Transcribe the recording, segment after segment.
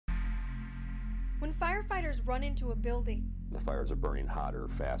When firefighters run into a building, the fires are burning hotter,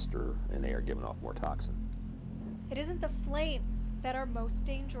 faster, and they are giving off more toxin. It isn't the flames that are most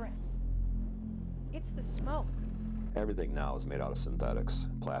dangerous. It's the smoke. Everything now is made out of synthetics,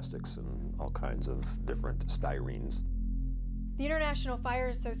 plastics, and all kinds of different styrenes. The International Fire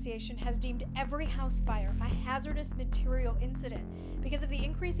Association has deemed every house fire a hazardous material incident because of the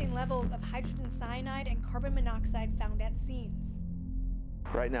increasing levels of hydrogen cyanide and carbon monoxide found at scenes.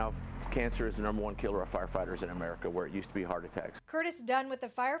 Right now, cancer is the #1 killer of firefighters in America, where it used to be heart attacks. Curtis Dunn with the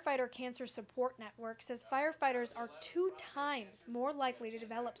Firefighter Cancer Support Network says firefighters are 2 times more likely to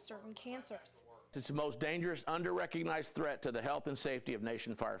develop certain cancers. It's the most dangerous, under-recognized threat to the health and safety of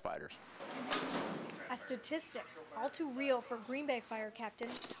nation firefighters. A statistic all too real for Green Bay Fire Captain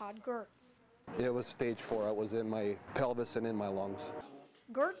Todd Gertz. It was stage 4. It was in my pelvis and in my lungs.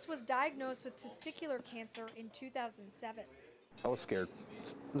 Gertz was diagnosed with testicular cancer in 2007. I was scared.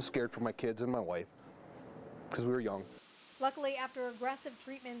 I was scared for my kids and my wife because we were young. Luckily, after aggressive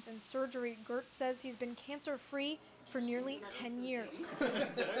treatments and surgery, Gertz says he's been cancer-free for nearly 10 years.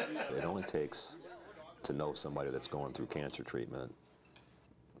 It only takes to know somebody that's going through cancer treatment,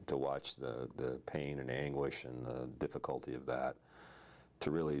 to watch the pain and anguish and the difficulty of that, to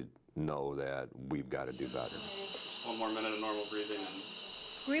really know that we've got to do better. 1 more minute of normal breathing.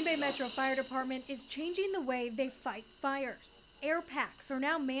 Green Bay Metro Fire Department is changing the way they fight fires. Air packs are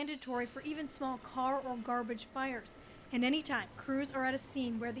now mandatory for even small car or garbage fires. And anytime crews are at a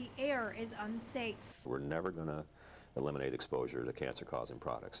scene where the air is unsafe. We're never going to eliminate exposure to cancer-causing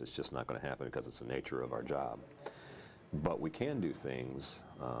products. It's just not going to happen because it's the nature of our job. But we can do things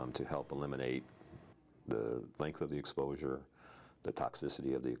to help eliminate the length of the exposure, the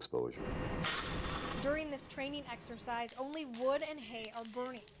toxicity of the exposure. During this training exercise, only wood and hay are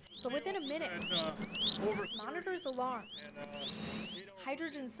burning. But within a minute, monitors alarm.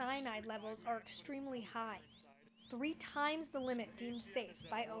 Hydrogen cyanide levels are extremely high, 3 times the limit deemed safe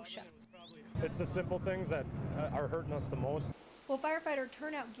by OSHA. It's the simple things that are hurting us the most. While firefighter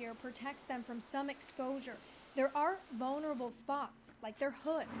turnout gear protects them from some exposure, there are vulnerable spots, like their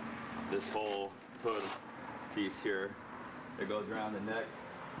hood. This whole hood piece here that goes around the neck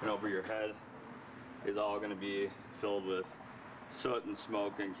and over your head is all going to be filled with soot and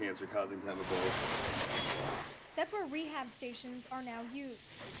smoke and cancer-causing chemicals. That's where rehab stations are now used.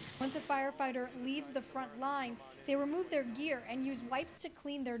 Once a firefighter leaves the front line, they remove their gear and use wipes to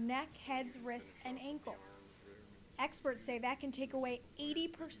clean their neck, heads, wrists, and ankles. Experts say that can take away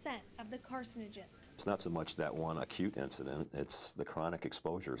 80% of the carcinogens. It's not so much that one acute incident, it's the chronic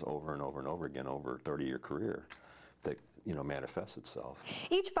exposures over and over and over again over a 30-year career that manifests itself.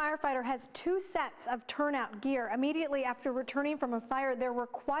 Each firefighter has 2 sets of turnout gear. Immediately after returning from a fire, they're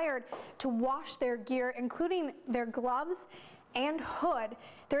required to wash their gear, including their gloves and hood.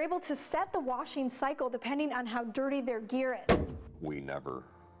 They're able to set the washing cycle depending on how dirty their gear is. We never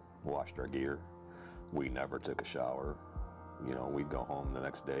washed our gear. We never took a shower. We'd go home the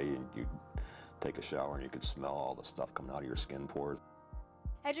next day and you'd take a shower and you could smell all the stuff coming out of your skin pores.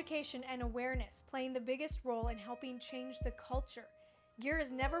 Education and awareness playing the biggest role in helping change the culture. Gear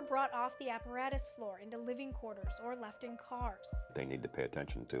is never brought off the apparatus floor into living quarters or left in cars. They need to pay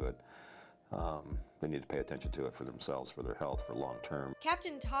attention to it. They need to pay attention to it for themselves, for their health, for long term.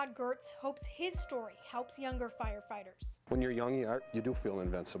 Captain Todd Gertz hopes his story helps younger firefighters. When you're young, you do feel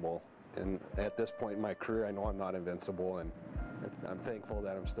invincible. And at this point in my career, I know I'm not invincible, and I'm thankful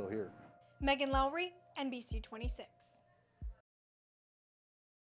that I'm still here. Megan Lowry, NBC 26.